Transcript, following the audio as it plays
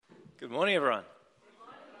Good morning, everyone.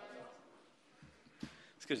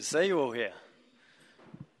 It's good to see you all here.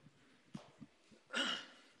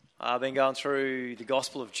 I've been going through the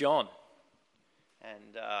Gospel of John,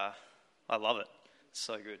 and I love it. It's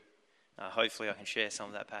so good. Hopefully I can share some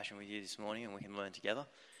of that passion with you this morning and we can learn together.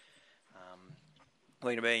 We're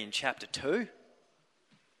going to be in chapter 2.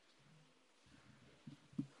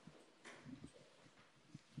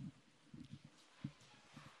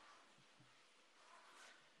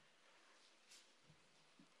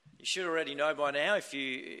 You should already know by now, if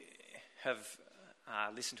you have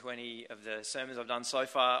listened to any of the sermons I've done so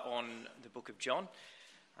far on the book of John,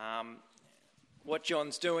 what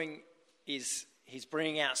John's doing is he's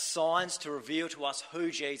bringing out signs to reveal to us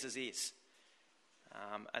who Jesus is.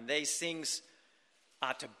 And these things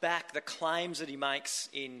are to back the claims that he makes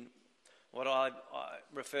in what I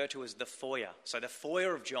refer to as the foyer. So the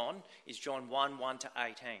foyer of John is John 1 to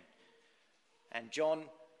 18. And John,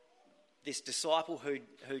 this disciple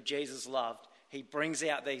who Jesus loved, he brings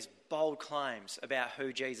out these bold claims about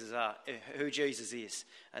who Jesus is,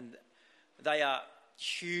 and they are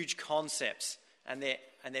huge concepts, and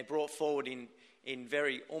they're brought forward in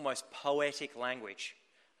very almost poetic language,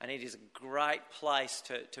 and it is a great place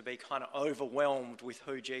to be kind of overwhelmed with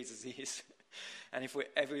who Jesus is. And if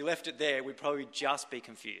we left it there, we'd probably just be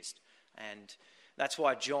confused, and that's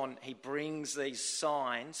why John, he brings these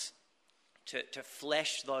signs to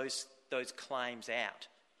flesh those claims out.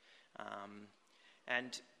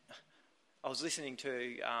 And I was listening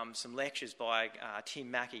to some lectures by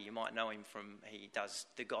Tim Mackey. You might know him he does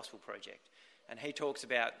the Gospel Project. And he talks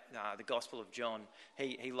about the Gospel of John.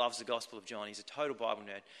 He loves the Gospel of John. He's a total Bible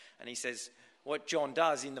nerd. And he says what John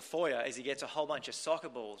does in the foyer is he gets a whole bunch of soccer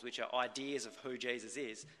balls, which are ideas of who Jesus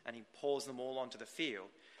is, and he pours them all onto the field.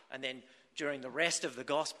 And then during the rest of the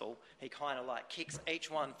gospel, he kind of like kicks each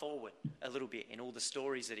one forward a little bit in all the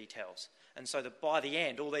stories that he tells. And so that by the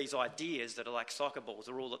end, all these ideas that are like soccer balls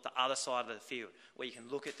are all at the other side of the field, where you can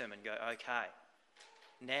look at them and go, okay,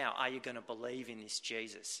 now are you going to believe in this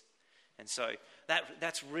Jesus? And so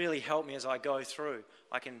that's really helped me as I go through.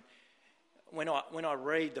 I can, when I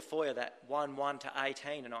read the foyer, that 1 to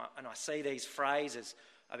 18, and I see these phrases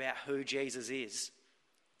about who Jesus is,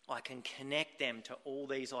 I can connect them to all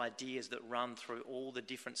these ideas that run through all the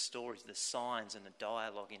different stories, the signs and the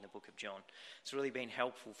dialogue in the book of John. It's really been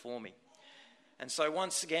helpful for me. And so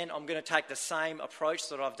once again, I'm going to take the same approach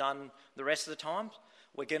that I've done the rest of the time.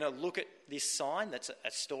 We're going to look at this sign that's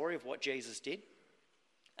a story of what Jesus did,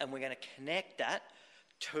 and we're going to connect that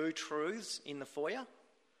to truths in the foyer,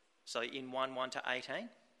 so in 1 to 18.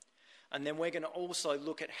 And then we're going to also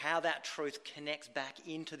look at how that truth connects back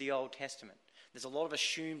into the Old Testament. There's a lot of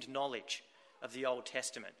assumed knowledge of the Old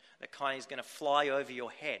Testament that kind of is going to fly over your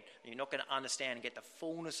head. You're not going to understand and get the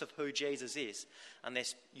fullness of who Jesus is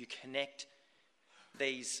unless you connect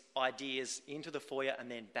these ideas into the foyer and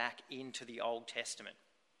then back into the Old Testament.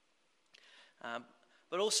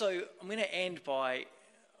 But also, I'm going to end by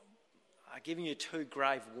giving you 2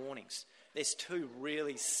 grave warnings. There's 2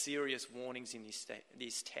 really serious warnings in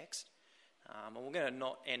this text. And we're going to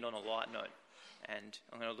not end on a light note. And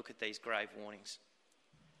I'm going to look at these grave warnings.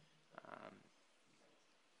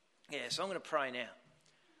 So I'm going to pray now.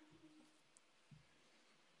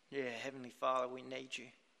 Yeah, Heavenly Father, we need you.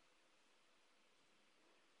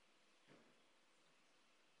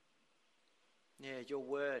 Yeah, your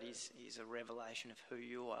word is a revelation of who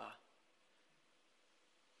you are.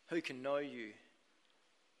 Who can know you?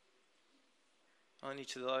 Only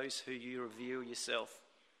to those who you reveal yourself.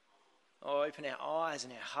 Oh, open our eyes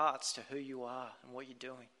and our hearts to who you are and what you're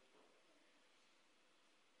doing.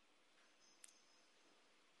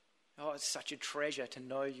 Oh, it's such a treasure to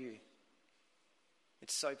know you.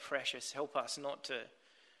 It's so precious. Help us not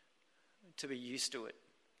to be used to it,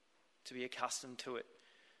 to be accustomed to it.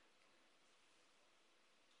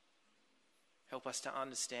 Help us to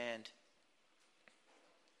understand.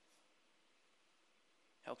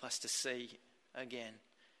 Help us to see again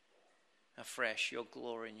afresh your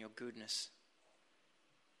glory and your goodness.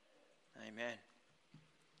 Amen.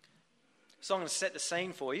 So I'm going to set the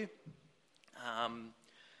scene for you.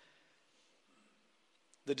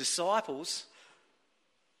 The disciples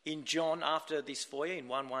in John, after this foyer in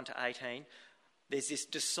 1 to 18, there's this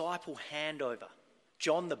disciple handover.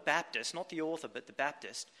 John the Baptist, not the author but the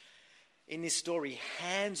Baptist, in this story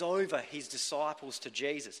hands over his disciples to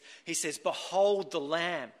Jesus. He says, "Behold the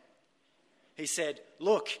Lamb." He said,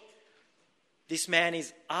 "Look, this man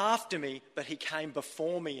is after me, but he came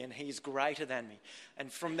before me and he is greater than me."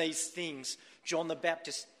 And from these things, John the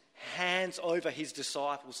Baptist hands over his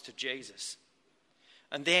disciples to Jesus.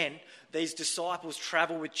 And then these disciples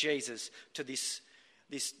travel with Jesus to this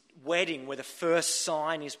this wedding where the first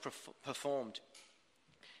sign is performed.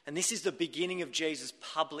 And this is the beginning of Jesus'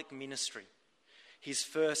 public ministry, his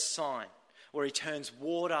first sign, where he turns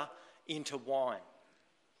water into wine.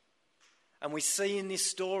 And we see in this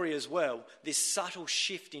story as well this subtle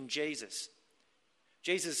shift in Jesus.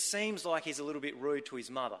 Jesus seems like he's a little bit rude to his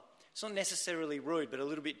mother. It's not necessarily rude, but a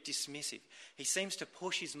little bit dismissive. He seems to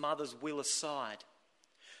push his mother's will aside.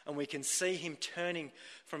 And we can see him turning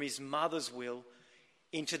from his mother's will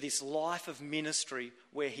into this life of ministry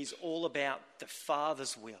where he's all about the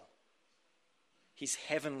Father's will, his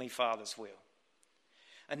heavenly Father's will.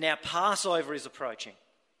 And now Passover is approaching.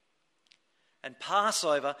 And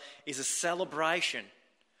Passover is a celebration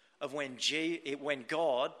of when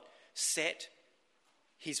God set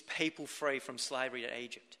his people free from slavery to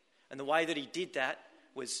Egypt. And the way that he did that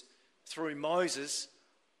was through Moses.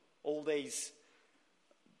 All these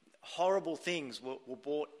horrible things were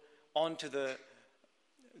brought onto the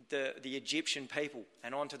Egyptian people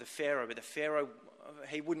and onto the Pharaoh. But the Pharaoh,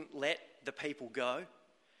 he wouldn't let the people go.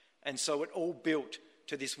 And so it all built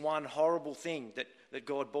to this one horrible thing that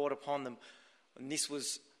God brought upon them. And this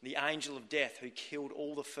was the angel of death who killed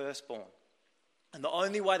all the firstborn. And the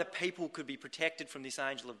only way the people could be protected from this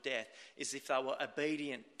angel of death is if they were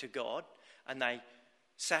obedient to God and they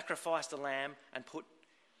sacrificed a lamb and put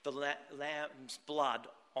the lamb's blood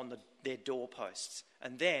on their doorposts.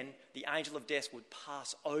 And then the angel of death would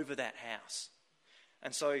pass over that house.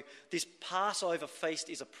 And so this Passover feast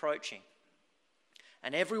is approaching.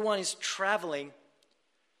 And everyone is travelling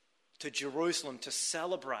to Jerusalem to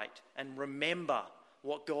celebrate and remember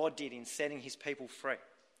what God did in setting his people free.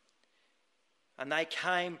 And they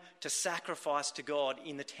came to sacrifice to God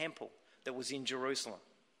in the temple that was in Jerusalem.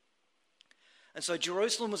 And so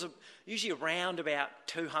Jerusalem was usually around about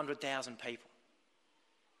 200,000 people.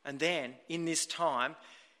 And then, in this time,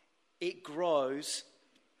 it grows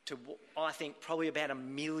to, I think, probably about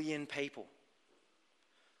 1 million people.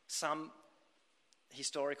 Some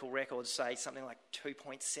historical records say something like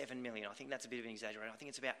 2.7 million. I think that's a bit of an exaggeration. I think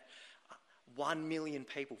it's about 1 million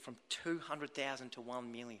people, from 200,000 to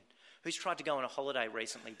 1 million. Who's tried to go on a holiday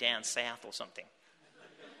recently down south or something?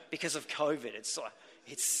 Because of COVID, it's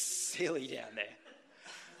silly down there.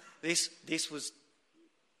 This was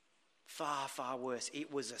far, far worse.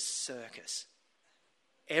 It was a circus.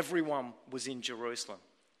 Everyone was in Jerusalem.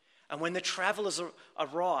 And when the travellers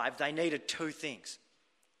arrived, they needed two things.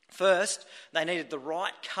 First, they needed the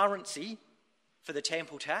right currency for the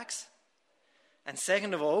temple tax. And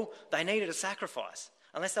second of all, they needed a sacrifice.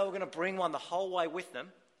 Unless they were going to bring one the whole way with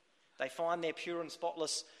them, they find their pure and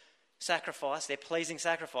spotless sacrifice, their pleasing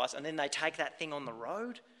sacrifice, and then they take that thing on the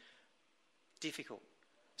road. Difficult.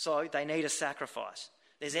 So they need a sacrifice.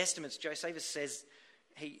 There's estimates. Josephus says,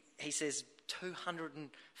 he says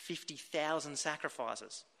 250,000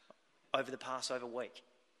 sacrifices over the Passover week.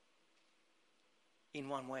 In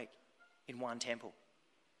 1 week, in one temple.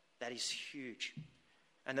 That is huge.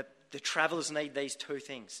 And the travellers need these two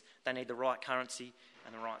things. They need the right currency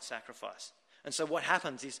and the right sacrifice. And so what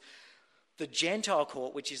happens is the Gentile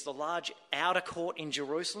court, which is the large outer court in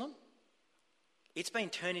Jerusalem, it's been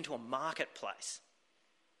turned into a marketplace.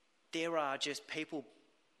 There are just people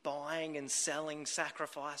buying and selling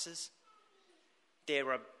sacrifices.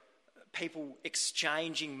 There are people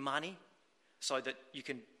exchanging money so that you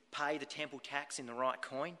can pay the temple tax in the right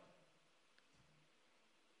coin.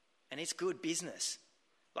 And it's good business.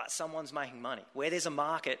 Like, someone's making money. Where there's a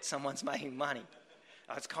market, someone's making money.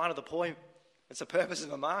 It's kind of the point. It's the purpose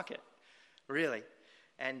of a market, really.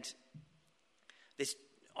 And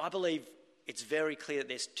I believe it's very clear that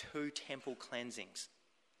there's 2 temple cleansings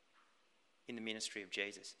in the ministry of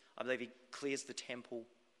Jesus. I believe he clears the temple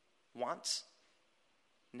once,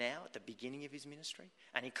 now at the beginning of his ministry,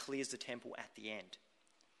 and he clears the temple at the end.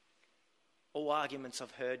 All arguments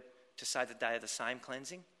I've heard to say that they are the same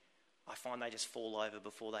cleansing, I find they just fall over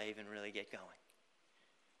before they even really get going.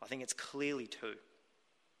 I think it's clearly 2.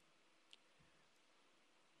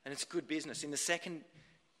 And it's good business. In the second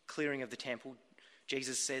clearing of the temple,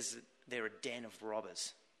 Jesus says that they're a den of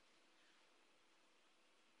robbers.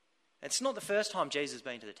 It's not the first time Jesus has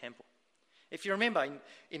been to the temple. If you remember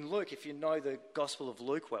in Luke, if you know the Gospel of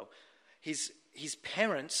Luke well, his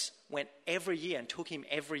parents went every year and took him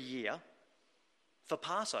every year for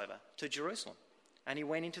Passover to Jerusalem. And he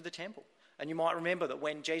went into the temple. And you might remember that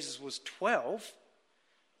when Jesus was 12,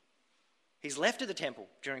 he's left at the temple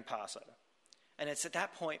during Passover. And it's at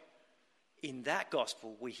that point in that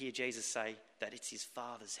gospel we hear Jesus say that it's his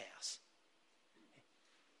Father's house.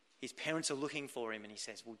 His parents are looking for him and he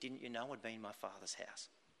says, well, didn't you know I'd been in my Father's house?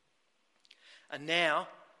 And now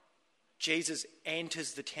Jesus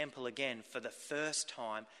enters the temple again for the first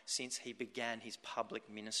time since he began his public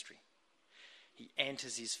ministry. He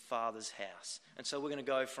enters his Father's house. And so we're going to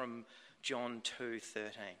go from John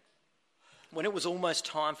 2:13. When it was almost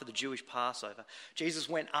time for the Jewish Passover, Jesus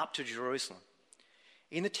went up to Jerusalem.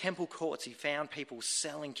 In the temple courts, he found people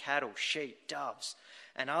selling cattle, sheep, doves,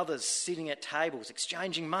 and others sitting at tables,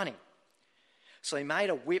 exchanging money. So he made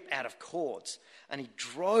a whip out of cords, and he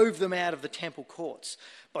drove them out of the temple courts,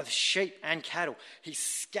 both sheep and cattle. He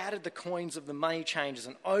scattered the coins of the money changers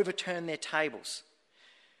and overturned their tables.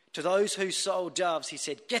 To those who sold doves, he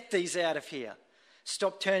said, "Get these out of here.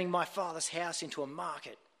 Stop turning my Father's house into a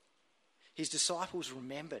market." His disciples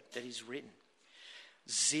remembered that he's written,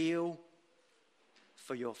 "Zeal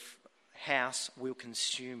for your house will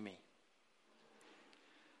consume me."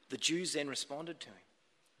 The Jews then responded to him,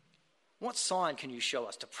 "What sign can you show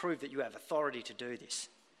us to prove that you have authority to do this?"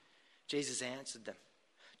 Jesus answered them,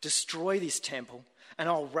 "Destroy this temple and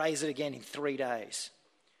I'll raise it again in 3 days."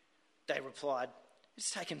 They replied,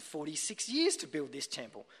 "It's taken 46 years to build this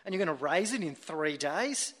temple and you're going to raise it in 3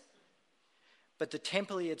 days?" But the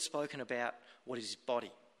temple he had spoken about was his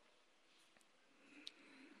body.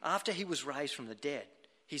 After he was raised from the dead,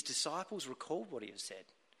 his disciples recalled what he had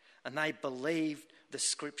said, and they believed the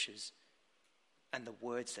scriptures and the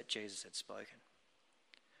words that Jesus had spoken.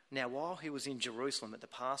 Now, while he was in Jerusalem at the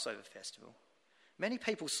Passover festival, many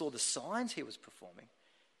people saw the signs he was performing,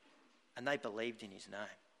 and they believed in his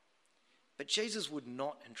name. But Jesus would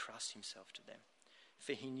not entrust himself to them,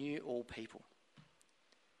 for he knew all people.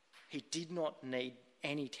 He did not need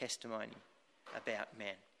any testimony about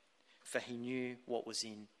men, for he knew what was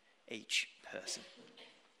in each person.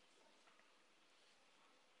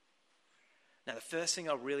 Now, the first thing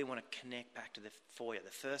I really want to connect back to for you,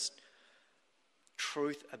 the first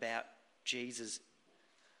truth about Jesus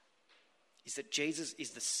is that Jesus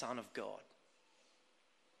is the Son of God.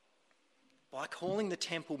 By calling the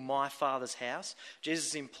temple my Father's house, Jesus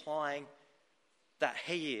is implying that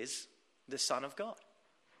he is the Son of God.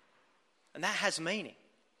 And that has meaning.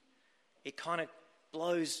 It kind of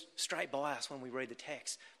blows straight by us when we read the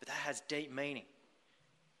text, but that has deep meaning,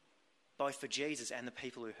 both for Jesus and the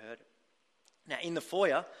people who heard it. Now, in the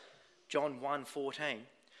foyer, John 1:14,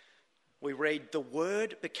 we read, "The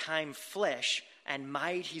Word became flesh and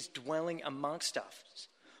made his dwelling amongst us.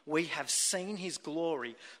 We have seen his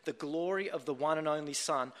glory, the glory of the one and only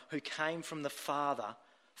Son who came from the Father,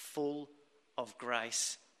 full of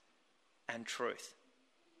grace and truth."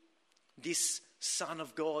 This Son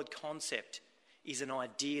of God concept is an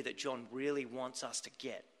idea that John really wants us to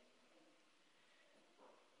get.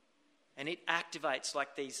 And it activates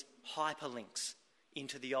like these hyperlinks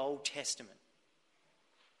into the Old Testament.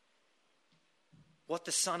 What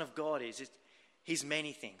the Son of God is he's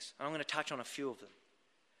many things. And I'm going to touch on a few of them.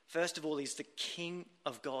 First of all, he's the King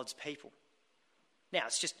of God's people. Now,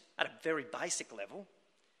 it's just at a very basic level.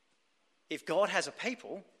 If God has a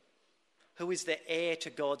people, who is the heir to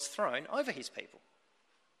God's throne over his people?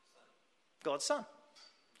 God's Son.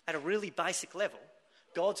 At a really basic level,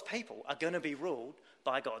 God's people are going to be ruled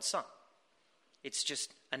by God's Son. It's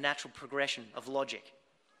just a natural progression of logic.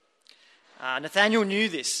 Nathanael knew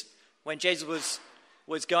this when Jesus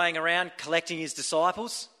was going around collecting his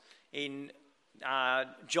disciples. In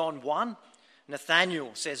John 1,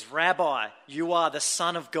 Nathanael says, "Rabbi, you are the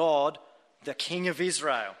Son of God, the King of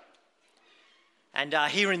Israel." And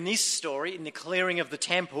here in this story, in the clearing of the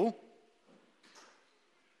temple,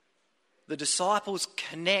 the disciples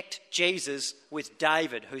connect Jesus with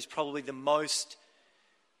David, who's probably the most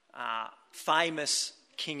famous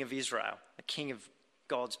king of Israel, the king of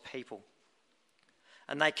God's people.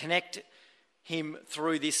 And they connect him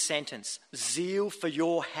through this sentence, "Zeal for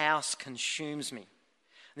your house consumes me."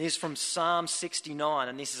 And this is from Psalm 69,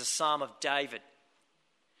 and this is a psalm of David.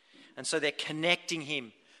 And so they're connecting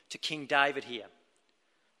him to King David here.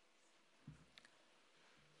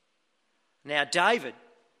 Now, David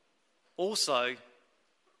also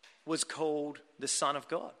was called the Son of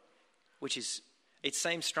God, which is, it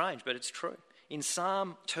seems strange, but it's true. In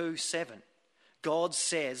Psalm 2:7, God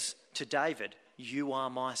says to David, "You are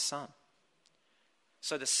my son."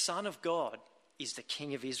 So the Son of God is the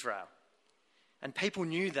King of Israel. And people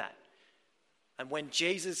knew that. And when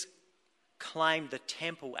Jesus claimed the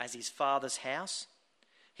temple as his Father's house,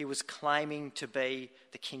 he was claiming to be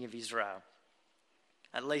the King of Israel,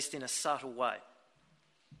 at least in a subtle way.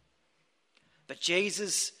 But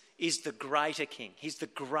Jesus is the greater King. He's the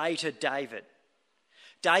greater David.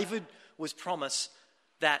 David was promised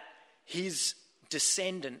that his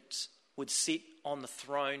descendants would sit on the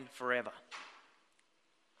throne forever.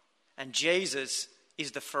 And Jesus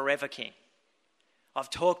is the forever King. I've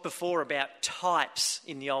talked before about types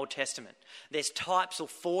in the Old Testament. There's types or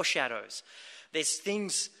foreshadows. There's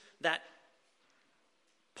things that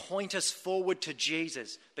point us forward to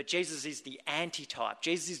Jesus, but Jesus is the antitype.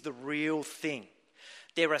 Jesus is the real thing.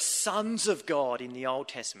 There are sons of God in the Old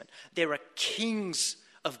Testament. There are kings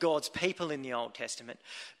of God's people in the Old Testament,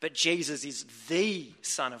 but Jesus is the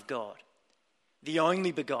Son of God, the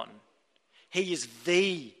only begotten. He is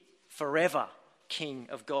the forever King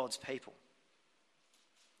of God's people.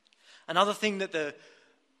 Another thing that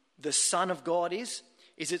the Son of God is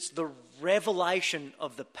it's the revelation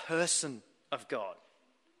of the person of God.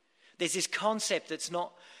 There's this concept it's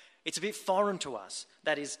a bit foreign to us,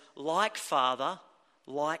 that is like Father,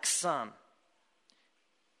 like Son.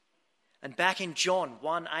 And back in John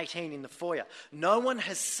 1:18 in the foyer, no one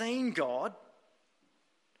has seen God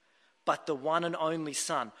but the one and only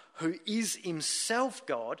Son, who is himself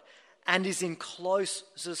God and is in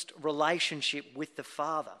closest relationship with the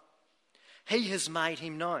Father. He has made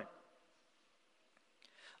him known.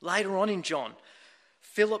 Later on in John,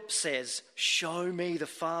 Philip says, "Show me the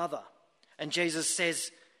Father." And Jesus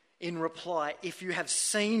says in reply, "If you have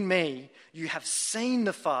seen me, you have seen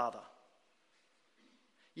the Father."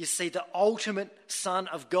 You see, the ultimate Son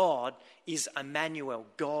of God is Emmanuel,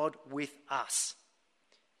 God with us.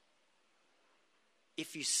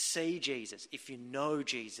 If you see Jesus, if you know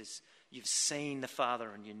Jesus, you've seen the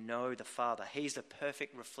Father and you know the Father. He's the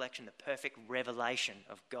perfect reflection, the perfect revelation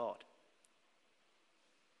of God.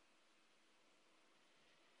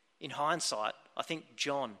 In hindsight, I think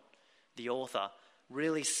John, the author,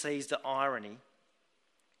 really sees the irony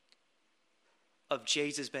of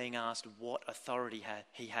Jesus being asked what authority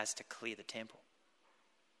he has to clear the temple.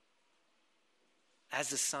 As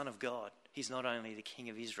the Son of God, he's not only the King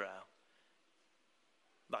of Israel,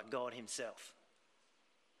 but God himself.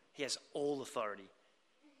 He has all authority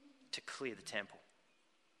to clear the temple.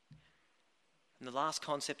 And the last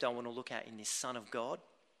concept I want to look at in this Son of God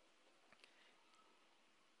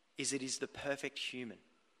is it is the perfect human,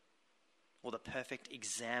 or the perfect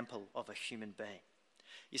example of a human being.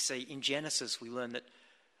 You see, in Genesis we learn that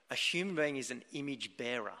a human being is an image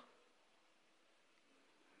bearer.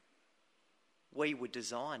 We were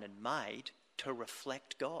designed and made to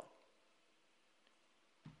reflect God.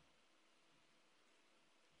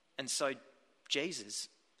 And so Jesus,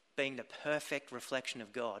 being the perfect reflection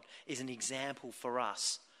of God, is an example for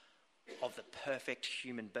us of the perfect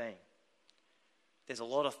human being. There's a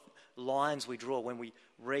lot of lines we draw when we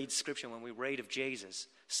read Scripture, when we read of Jesus.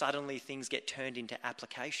 Suddenly things get turned into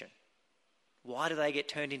application. Why do they get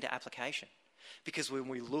turned into application? Because when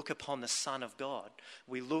we look upon the Son of God,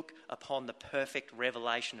 we look upon the perfect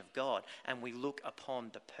revelation of God, and we look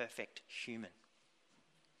upon the perfect human.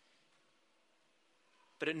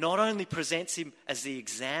 But it not only presents him as the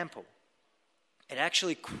example, it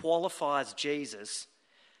actually qualifies Jesus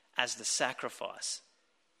as the sacrifice,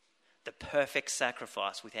 the perfect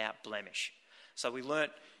sacrifice without blemish. So we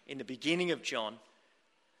learnt in the beginning of John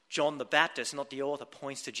the Baptist, not the author,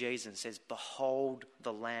 points to Jesus and says, "Behold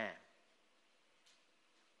the Lamb."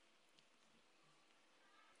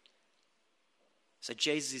 So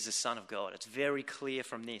Jesus is the Son of God. It's very clear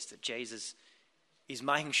from this that Jesus is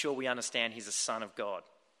making sure we understand he's the Son of God,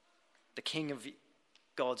 the King of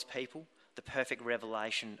God's people, the perfect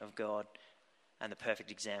revelation of God, and the perfect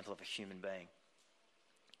example of a human being.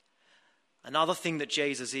 Another thing that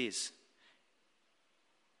Jesus is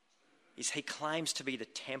he claims to be the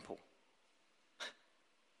temple.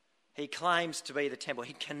 He claims to be the temple.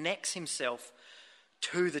 He connects himself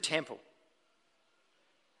to the temple.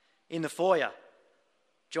 In the foyer,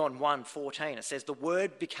 John 1:14, it says, "The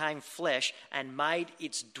Word became flesh and made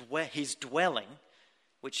his dwelling,"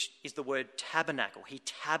 which is the word tabernacle. He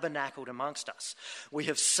tabernacled amongst us. "We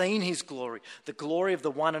have seen his glory, the glory of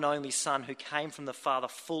the one and only Son who came from the Father,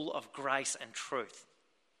 full of grace and truth."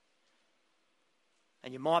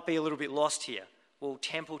 And you might be a little bit lost here. Well,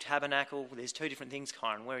 temple, tabernacle, there's two different things,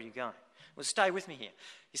 Kyron. Where are you going? Well, stay with me here.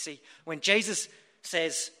 You see, when Jesus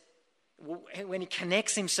says, when he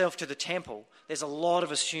connects himself to the temple, there's a lot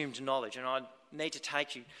of assumed knowledge. And I need to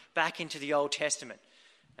take you back into the Old Testament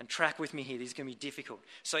and track with me here. This is going to be difficult.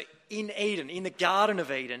 So in Eden, in the Garden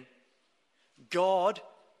of Eden, God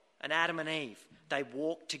and Adam and Eve, they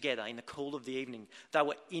walked together in the cool of the evening. They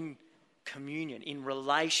were in communion, in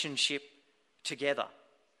relationship together.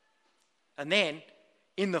 And then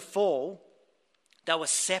in the fall, they were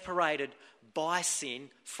separated by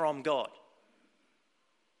sin from God.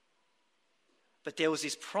 But there was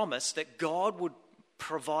this promise that God would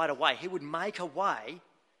provide a way. He would make a way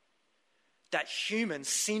that humans,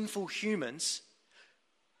 sinful humans,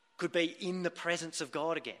 could be in the presence of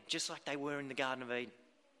God again, just like they were in the Garden of Eden.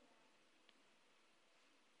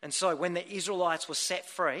 And so when the Israelites were set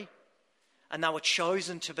free and they were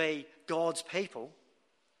chosen to be God's people,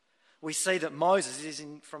 we see that Moses is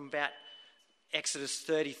in from about Exodus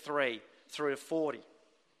 33 through to 40.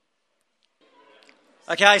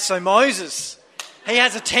 Okay, so Moses, he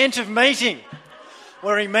has a tent of meeting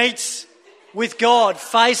where he meets with God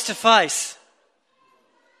face to face.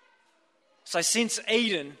 So since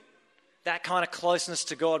Eden, that kind of closeness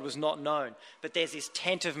to God was not known. But there's this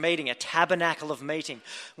tent of meeting, a tabernacle of meeting,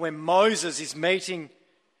 where Moses is meeting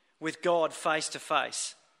with God face to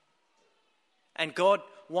face. And God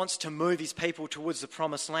wants to move his people towards the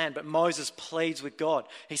promised land, but Moses pleads with God.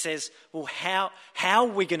 He says, well, how are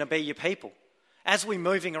we going to be your people? As we're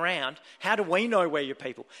moving around, how do we know we're your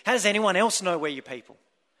people? How does anyone else know we're your people?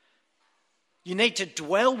 You need to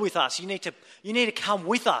dwell with us. You need to come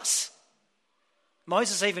with us.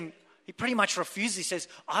 Moses he pretty much refuses. He says,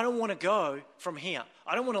 I don't want to go from here.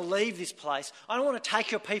 I don't want to leave this place. I don't want to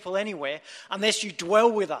take your people anywhere unless you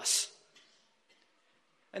dwell with us.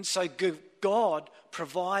 And so God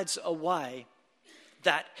provides a way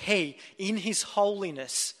that he, in his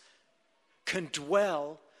holiness, can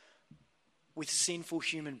dwell with sinful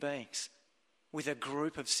human beings, with a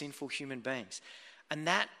group of sinful human beings. And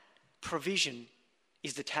that provision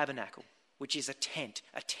is the tabernacle, which is a tent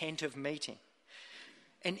of meeting.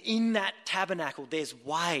 And in that tabernacle, there's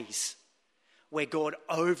ways where God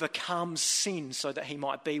overcomes sin so that he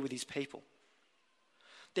might be with his people.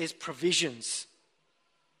 There's provisions.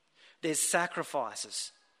 There's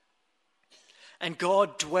sacrifices. And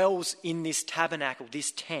God dwells in this tabernacle,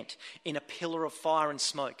 this tent, in a pillar of fire and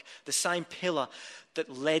smoke, the same pillar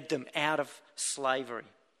that led them out of slavery.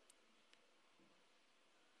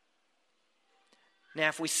 Now,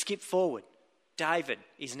 if we skip forward, David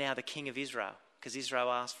is now the king of Israel, because Israel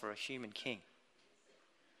asked for a human king.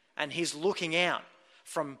 And David's looking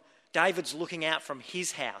out from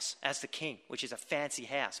his house as the king, which is a fancy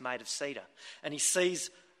house made of cedar. And he sees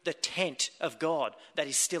the tent of God that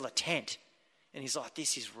is still a tent. And he's like,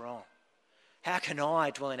 this is wrong. How can I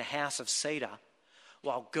dwell in a house of cedar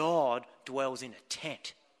while God dwells in a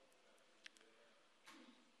tent?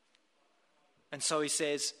 And so he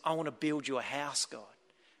says, I want to build you a house, God.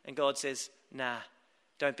 And God says, nah,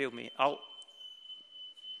 don't build me. I'll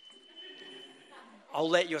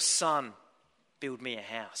let your son build me a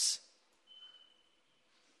house.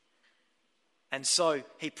 And so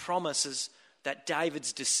he promises that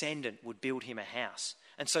David's descendant would build him a house.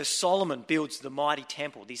 And so Solomon builds the mighty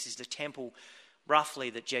temple. This is the temple roughly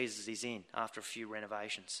that Jesus is in after a few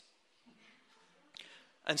renovations.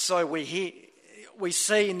 And so we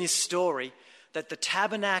see in this story that the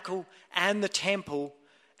tabernacle and the temple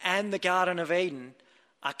and the Garden of Eden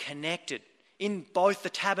are connected. In both the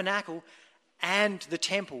tabernacle and the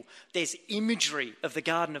temple, there's imagery of the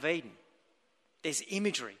Garden of Eden. There's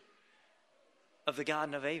imagery of the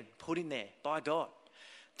Garden of Eden put in there by God.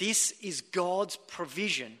 This is God's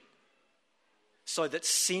provision so that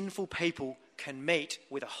sinful people can meet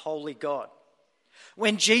with a holy God.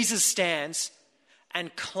 When Jesus stands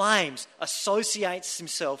and associates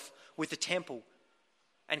himself with the temple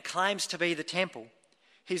and claims to be the temple,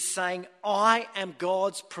 he's saying, I am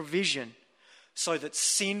God's provision so that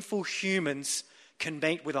sinful humans can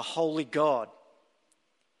meet with a holy God.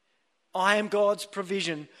 I am God's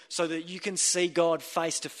provision so that you can see God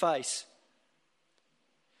face to face.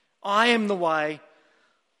 I am the way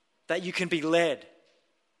that you can be led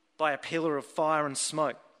by a pillar of fire and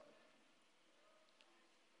smoke.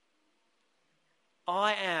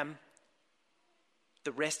 I am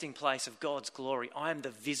the resting place of God's glory. I am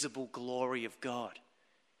the visible glory of God.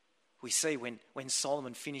 We see when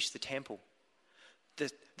Solomon finished the temple,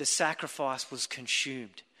 the sacrifice was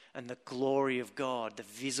consumed and the glory of God, the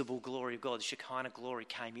visible glory of God, the Shekinah glory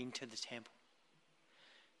came into the temple.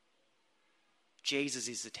 Jesus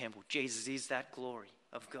is the temple. Jesus is that glory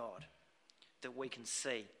of God that we can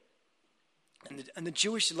see. And the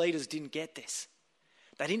Jewish leaders didn't get this.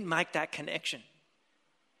 They didn't make that connection.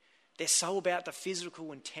 They're so about the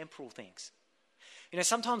physical and temporal things. You know,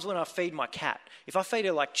 sometimes when I feed my cat, if I feed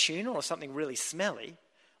her like tuna or something really smelly,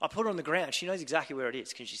 I put her on the ground. She knows exactly where it is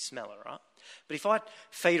because she smells it, right? But if I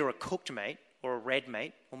feed her a cooked meat or a red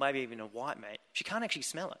meat or maybe even a white meat, she can't actually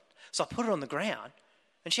smell it. So I put her on the ground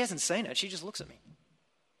and she hasn't seen it. She just looks at me.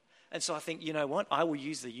 And so I think, you know what? I will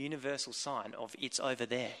use the universal sign of it's over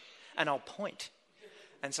there. And I'll point.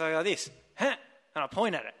 And so I go this, huh? And I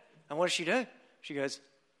point at it. And what does she do? She goes,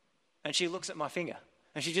 and she looks at my finger.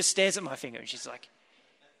 And she just stares at my finger. And she's like,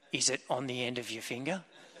 is it on the end of your finger?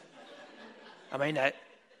 I mean, it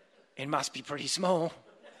must be pretty small.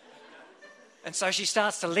 And so she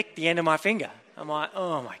starts to lick the end of my finger. I'm like,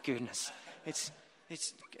 oh my goodness.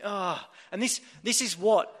 And this is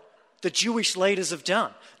what the Jewish leaders have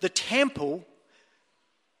done. The temple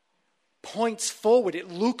points forward. It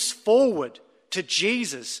looks forward to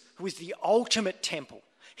Jesus, who is the ultimate temple.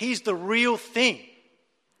 He's the real thing.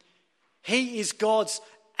 He is God's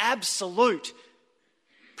absolute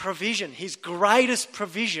provision, his greatest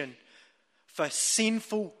provision for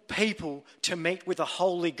sinful people to meet with a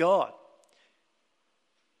holy God.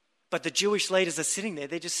 But the Jewish leaders are sitting there,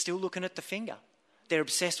 they're just still looking at the finger. They're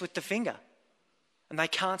obsessed with the finger. And they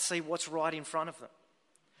can't see what's right in front of them.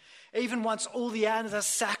 Even once all the other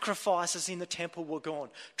sacrifices in the temple were gone,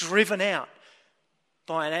 driven out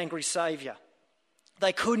by an angry Saviour,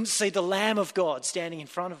 they couldn't see the Lamb of God standing in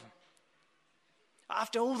front of them.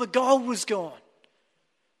 After all the gold was gone,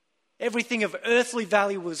 everything of earthly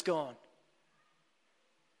value was gone,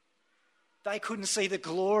 they couldn't see the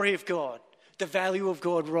glory of God, the value of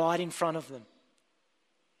God right in front of them.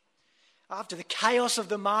 After the chaos of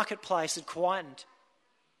the marketplace had quietened,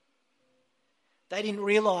 they didn't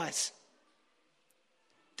realise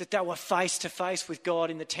that they were face to face with God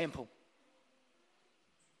in the temple.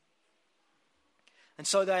 And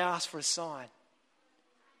so they asked for a sign.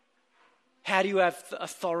 How do you have the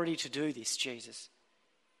authority to do this, Jesus?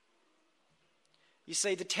 You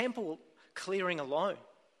see, the temple clearing alone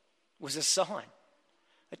was a sign.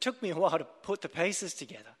 It took me a while to put the pieces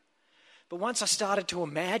together. But once I started to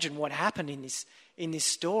imagine what happened in this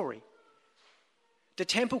story, the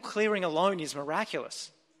temple clearing alone is miraculous.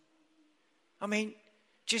 I mean,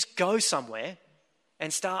 just go somewhere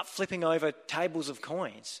and start flipping over tables of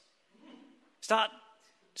coins. Start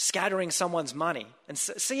scattering someone's money and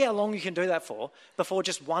see how long you can do that for before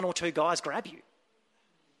just one or two guys grab you.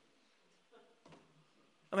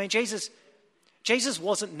 I mean, Jesus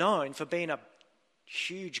wasn't known for being a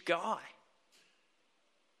huge guy.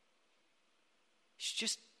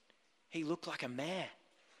 He looked like a man.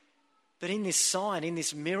 But in this sign, in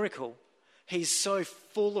this miracle, he's so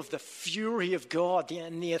full of the fury of God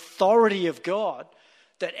and the authority of God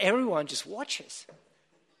that everyone just watches.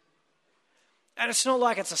 And it's not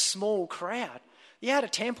like it's a small crowd. The outer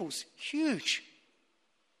temple's huge.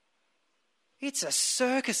 It's a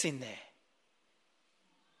circus in there.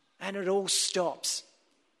 And it all stops.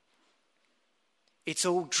 It's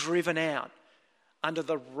all driven out under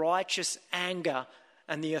the righteous anger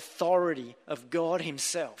and the authority of God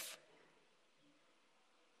himself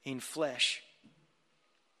in flesh.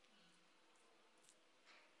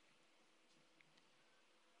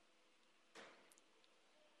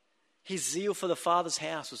 His zeal for the Father's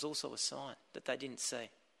house was also a sign that they didn't see.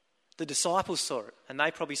 The disciples saw it, and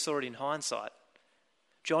they probably saw it in hindsight.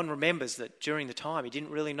 John remembers that during the time he didn't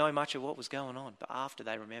really know much of what was going on, but after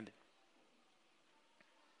they remembered.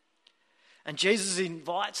 And Jesus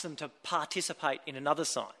invites them to participate in another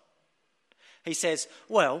sign. He says,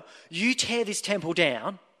 well, you tear this temple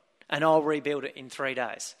down and I'll rebuild it in 3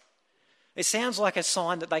 days. It sounds like a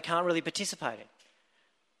sign that they can't really participate in.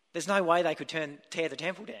 There's no way they could tear the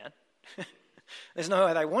temple down. There's no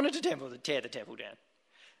way they wanted to tear the temple down.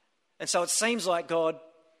 And so it seems like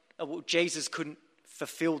Jesus couldn't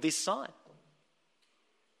fulfill this sign.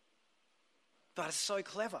 But it's so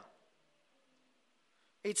clever.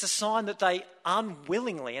 It's a sign that they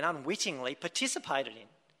unwillingly and unwittingly participated in.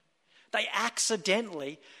 They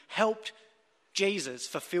accidentally helped Jesus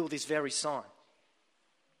fulfill this very sign.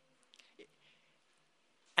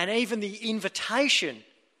 And even the invitation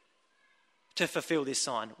to fulfill this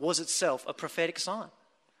sign was itself a prophetic sign.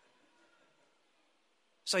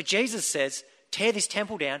 So Jesus says, tear this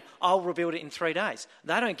temple down, I'll rebuild it in 3 days.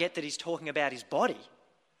 They don't get that he's talking about his body.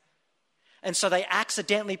 And so they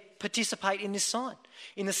accidentally participate in this sign.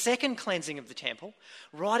 In the second cleansing of the temple,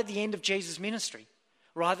 right at the end of Jesus' ministry,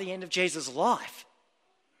 right at the end of Jesus' life,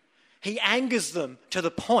 he angers them to the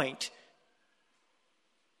point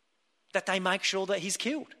that they make sure that he's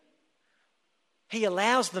killed. He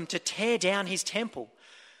allows them to tear down his temple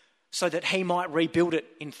so that he might rebuild it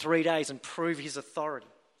in 3 days and prove his authority.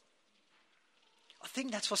 I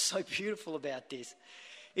think that's what's so beautiful about this,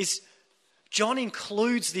 is John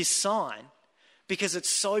includes this sign because it's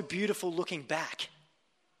so beautiful looking back.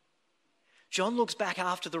 John looks back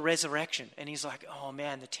after the resurrection and he's like, oh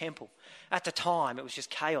man, the temple. At the time, it was just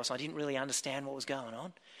chaos. I didn't really understand what was going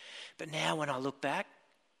on. But now when I look back,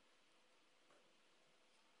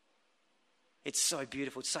 it's so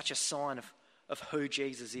beautiful. It's such a sign of who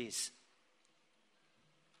Jesus is.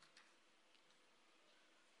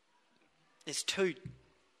 There's two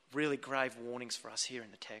really grave warnings for us here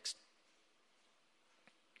in the text.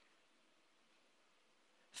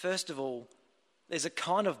 First of all, there's a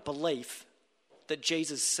kind of belief that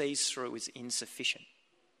Jesus sees through is insufficient.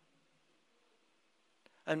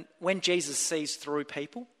 And when Jesus sees through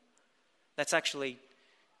people, that's actually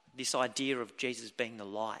this idea of Jesus being the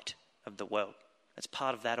light of the world. It's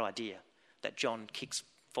part of that idea that John kicks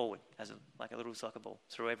forward as like a little soccer ball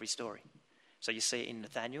through every story. So you see it in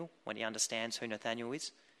Nathanael, when he understands who Nathanael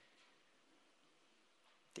is,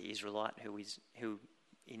 the Israelite who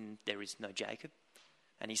there is no Jacob,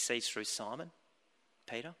 and he sees through Simon,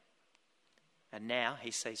 Peter, and now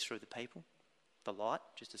he sees through the people, the light,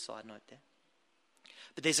 just a side note there.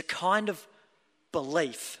 But there's a kind of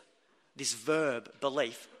belief, this verb,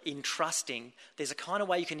 belief, entrusting. There's a kind of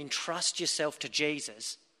way you can entrust yourself to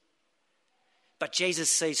Jesus, but Jesus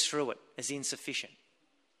sees through it as insufficient.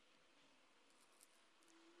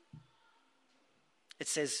 It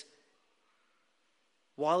says,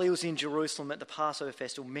 while he was in Jerusalem at the Passover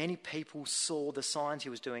festival, many people saw the signs he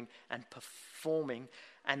was doing and performing,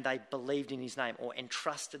 and they believed in his name or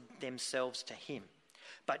entrusted themselves to him.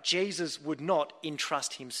 But Jesus would not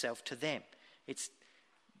entrust himself to them. It's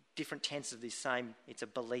different tense of this same, it's a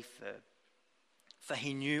belief verb. For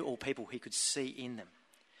he knew all people, he could see in them.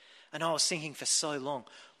 And I was thinking for so long,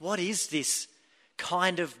 what is this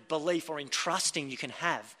kind of belief or entrusting you can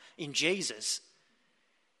have in Jesus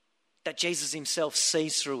that Jesus himself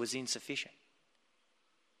sees through as insufficient?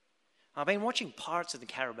 I've been watching Pirates of the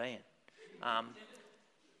Caribbean.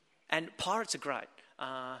 And pirates are great.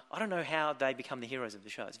 I don't know how they become the heroes of the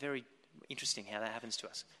show. It's very interesting how that happens to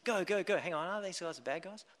us. Go. Hang on, are these guys the bad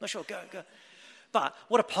guys? Not sure, go. But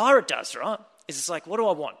what a pirate does, right, is it's like, what do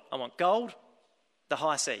I want? I want gold, the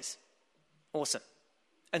high seas. Awesome.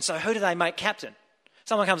 And so who do they make captain?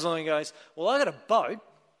 Someone comes along and goes, well, I got a boat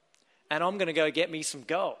and I'm going to go get me some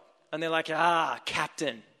gold. And they're like,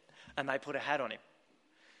 captain. And they put a hat on him.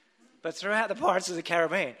 But throughout the Pirates of the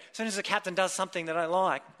Caribbean, as soon as the captain does something they don't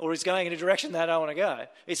like or is going in a direction they don't want to go,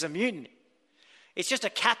 it's a mutiny. It's just a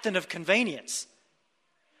captain of convenience.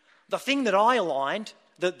 The thing that I aligned,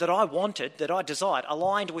 that I wanted, that I desired,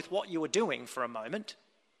 aligned with what you were doing for a moment,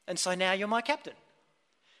 and so now you're my captain.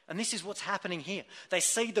 And this is what's happening here. They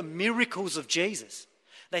see the miracles of Jesus.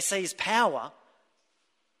 They see his power,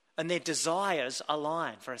 and their desires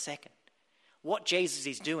align for a second. What Jesus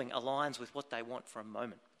is doing aligns with what they want for a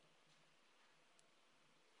moment.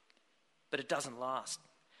 But it doesn't last.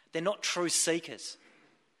 They're not true seekers.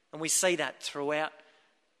 And we see that throughout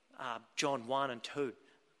John 1 and 2.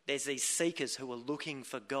 There's these seekers who are looking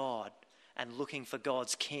for God and looking for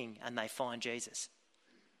God's King, and they find Jesus.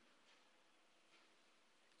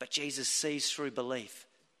 But Jesus sees through belief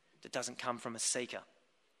that doesn't come from a seeker.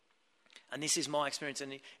 And this is my experience,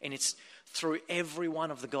 and it's through every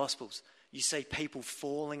one of the Gospels. You see people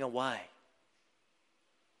falling away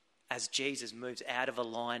as Jesus moves out of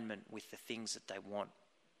alignment with the things that they want.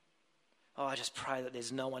 Oh, I just pray that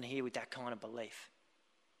there's no one here with that kind of belief.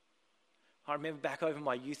 I remember back over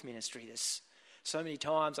my youth ministry, there's so many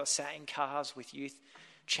times I sat in cars with youth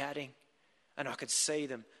chatting, and I could see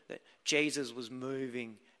them that Jesus was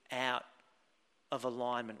moving out of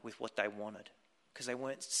alignment with what they wanted because they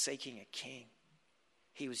weren't seeking a king.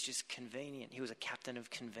 He was just convenient. He was a captain of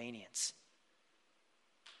convenience.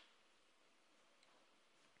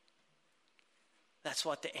 That's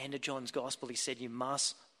why at the end of John's Gospel he said you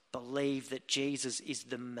must believe that Jesus is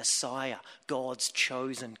the Messiah, God's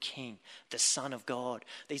chosen King, the Son of God.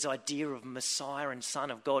 These idea of Messiah and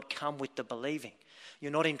Son of God come with the believing.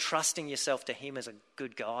 You're not entrusting yourself to him as a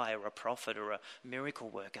good guy or a prophet or a miracle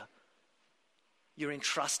worker. You're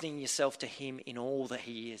entrusting yourself to him in all that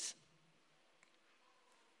he is.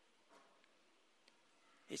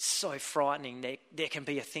 It's so frightening. There can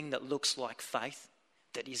be a thing that looks like faith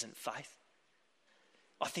that isn't faith.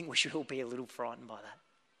 I think we should all be a little frightened by that.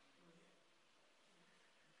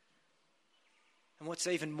 And what's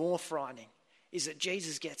even more frightening is that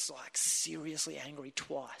Jesus gets seriously angry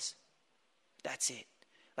twice. That's it.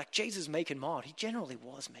 Jesus meek and mild. He generally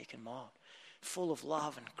was meek and mild, full of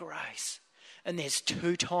love and grace. And there's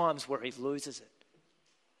 2 times where he loses it.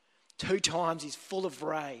 2 times he's full of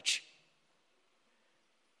rage.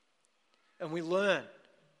 And we learn,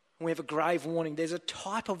 and we have a grave warning, there's a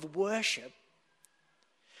type of worship.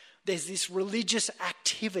 There's this religious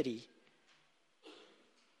activity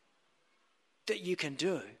that you can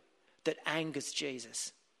do that angers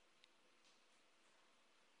Jesus.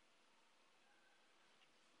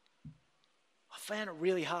 I found it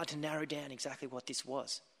really hard to narrow down exactly what this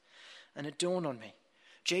was. And it dawned on me.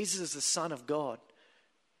 Jesus is the Son of God,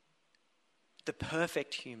 the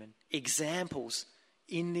perfect human, examples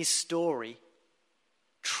in this story,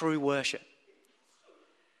 true worship.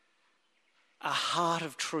 A heart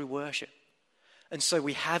of true worship. And so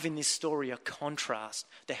we have in this story a contrast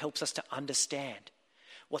that helps us to understand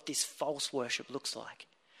what this false worship looks like.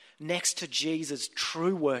 Next to Jesus'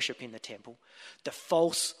 true worship in the temple, the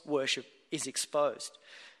false worship is exposed.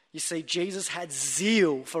 You see, Jesus had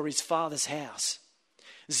zeal for his Father's house.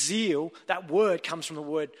 Zeal, that word comes from the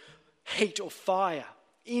word heat or fire.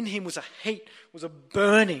 In him was a heat, was a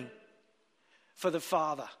burning for the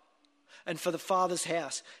Father and for the Father's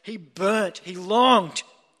house. He burnt, he longed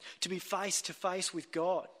to be face to face with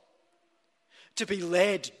God, to be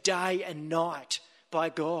led day and night by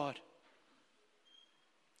God,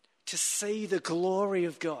 to see the glory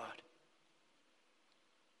of God,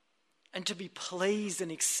 and to be pleased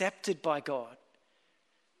and accepted by God.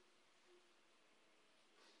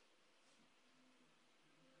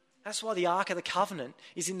 That's why the Ark of the Covenant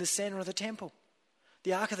is in the center of the temple.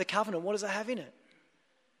 The Ark of the Covenant, what does it have in it?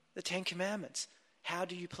 The Ten Commandments. How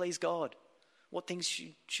do you please God? What things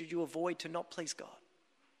should you avoid to not please God?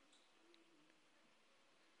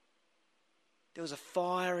 There was a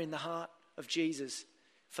fire in the heart of Jesus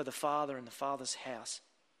for the Father and the Father's house.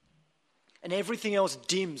 And everything else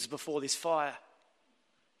dims before this fire.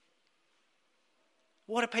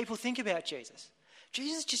 What do people think about Jesus?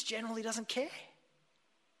 Jesus just generally doesn't care.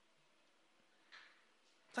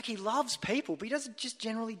 Like, he loves people, but he just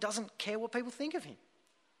generally doesn't care what people think of him.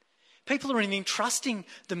 People are entrusting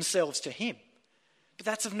themselves to him, but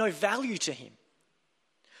that's of no value to him.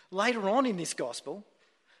 Later on in this gospel,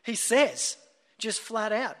 he says, just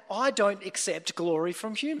flat out, I don't accept glory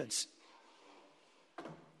from humans.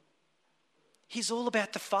 He's all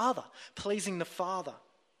about the Father, pleasing the Father.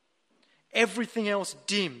 Everything else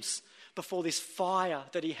dims before this fire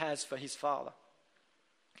that he has for his Father.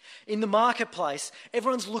 In the marketplace,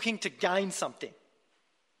 everyone's looking to gain something.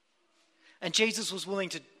 And Jesus was willing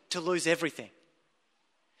to lose everything.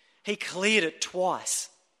 He cleared it twice.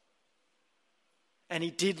 And he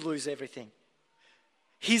did lose everything.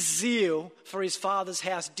 His zeal for his Father's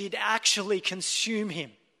house did actually consume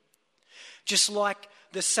him. Just like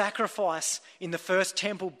the sacrifice in the first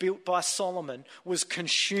temple built by Solomon was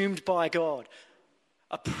consumed by God,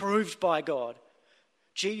 approved by God.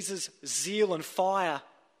 Jesus' zeal and fire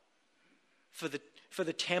for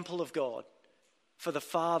the temple of God, for the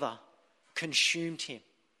Father, consumed him.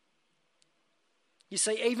 You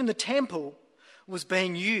see, even the temple was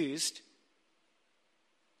being used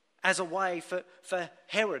as a way for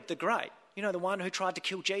Herod the Great. You know, the one who tried to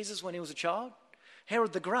kill Jesus when he was a child?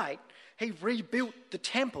 Herod the Great, he rebuilt the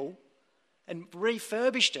temple and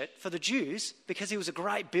refurbished it for the Jews because he was a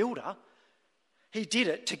great builder. He did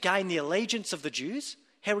it to gain the allegiance of the Jews.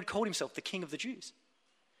 Herod called himself the king of the Jews.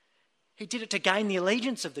 He did it to gain the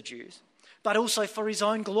allegiance of the Jews, but also for his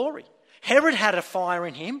own glory. Herod had a fire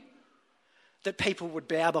in him that people would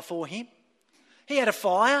bow before him. He had a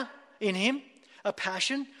fire in him, a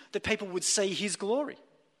passion that people would see his glory.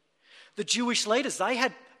 The Jewish leaders, they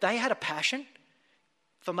had a passion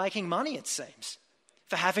for making money, it seems,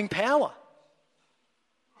 for having power.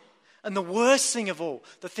 And the worst thing of all,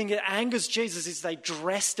 the thing that angers Jesus, is they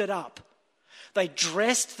dressed it up. They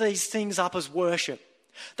dressed these things up as worship.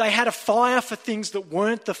 They had a fire for things that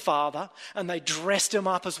weren't the Father, and they dressed them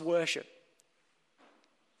up as worship.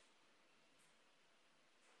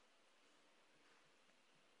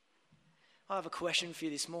 I have a question for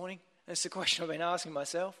you this morning. It's a question I've been asking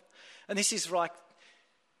myself. And this is like,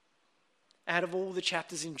 out of all the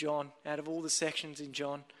chapters in John, out of all the sections in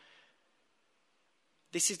John,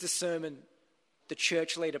 this is the sermon the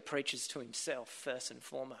church leader preaches to himself first and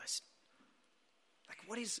foremost. Like,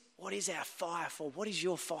 what is our fire for? What is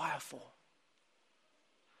your fire for?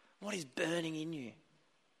 What is burning in you?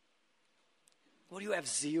 What do you have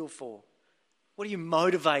zeal for? What are you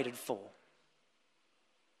motivated for?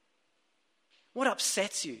 What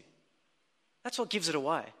upsets you? That's what gives it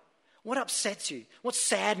away. What upsets you? What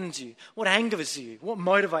saddens you? What angers you? What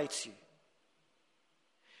motivates you?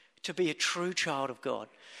 To be a true child of God,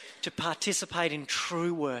 to participate in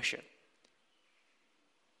true worship.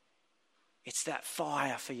 It's that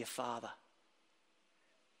fire for your Father.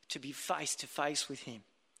 To be face to face with him.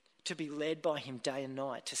 To be led by him day and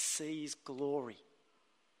night. To see his glory.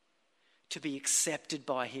 To be accepted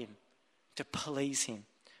by him. To please him.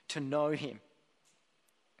 To know him.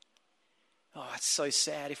 Oh, it's so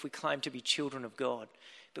sad if we claim to be children of God,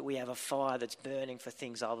 but we have a fire that's burning for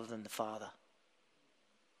things other than the Father.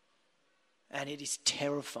 And it is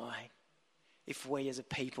terrifying if we as a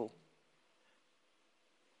people,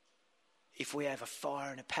 if we have a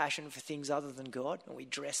fire and a passion for things other than God and we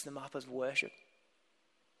dress them up as worship.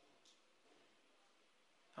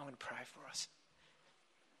 I'm going to pray for us.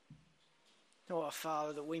 Oh,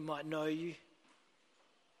 Father, that we might know you,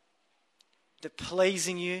 That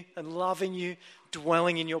pleasing you and loving you,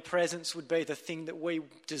 dwelling in your presence would be the thing that we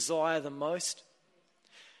desire the most.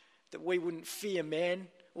 That we wouldn't fear man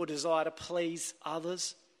or desire to please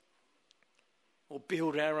others or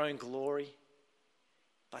build our own glory,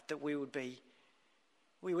 but that we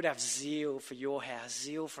would have zeal for your house,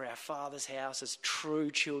 zeal for our Father's house as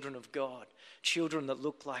true children of God, children that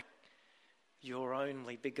look like your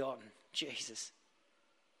only begotten, Jesus.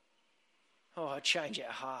 Oh, change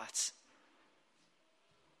our hearts.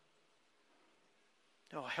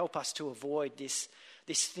 Oh, help us to avoid this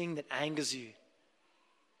thing that angers you,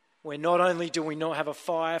 where not only do we not have a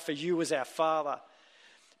fire for you as our Father,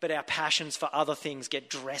 but our passions for other things get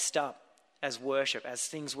dressed up as worship, as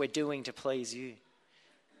things we're doing to please you,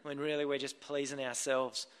 when really we're just pleasing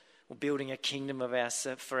ourselves or building a kingdom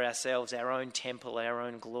for ourselves, our own temple, our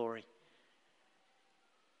own glory.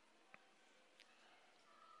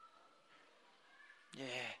 Yeah.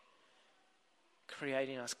 Create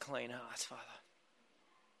in us clean hearts, Father.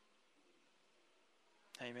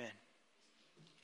 Amen.